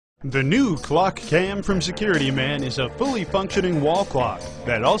The new clock cam from Security Man is a fully functioning wall clock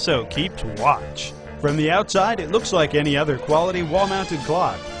that also keeps watch. From the outside, it looks like any other quality wall-mounted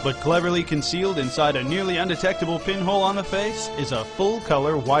clock, but cleverly concealed inside a nearly undetectable pinhole on the face is a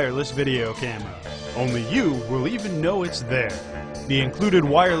full-color wireless video camera. Only you will even know it's there. The included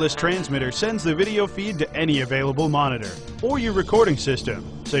wireless transmitter sends the video feed to any available monitor or your recording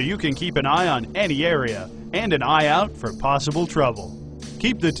system, so you can keep an eye on any area and an eye out for possible trouble.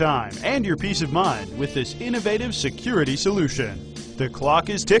 Keep the time and your peace of mind with this innovative security solution. The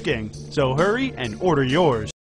clock is ticking, so hurry and order yours.